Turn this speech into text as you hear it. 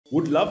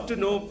Would love to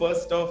know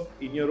first off,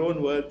 in your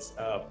own words,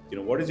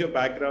 what is your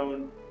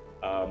background?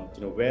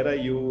 Where are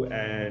you,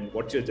 and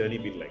what's your journey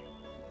been like?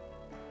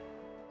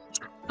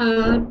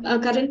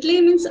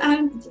 Currently means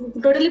I'm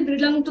totally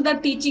belong to the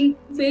teaching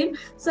field.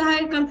 So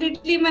I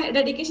completely my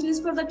dedication is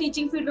for the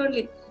teaching field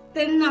only.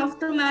 Then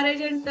after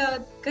marriage and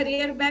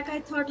career back, I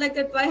thought like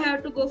that why I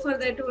have to go for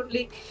that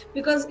only,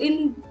 because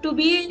in to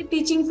be a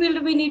teaching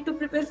field we need to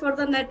prepare for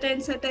the NET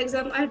and SET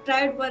exam. I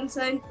tried once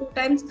and two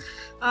times.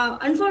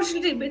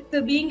 Unfortunately,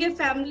 with being a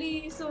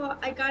family, so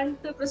I can't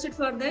proceed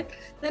for that.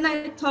 Then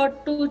I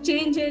thought to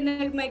change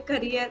in my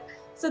career.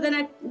 So then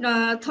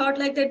I thought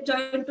like that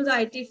join to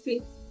the IT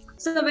field.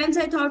 So once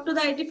I thought to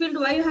the IT field,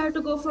 why you have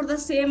to go for the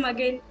same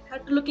again?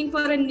 Have to looking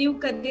for a new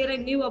career, a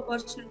new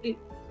opportunity.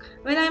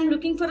 When I'm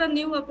looking for a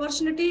new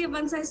opportunity,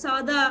 once I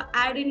saw the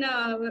ad in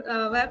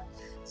a web,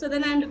 so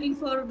then I'm looking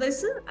for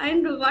this,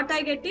 and what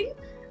I getting,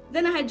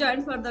 then I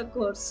joined for the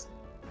course.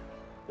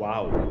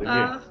 Wow,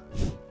 brilliant.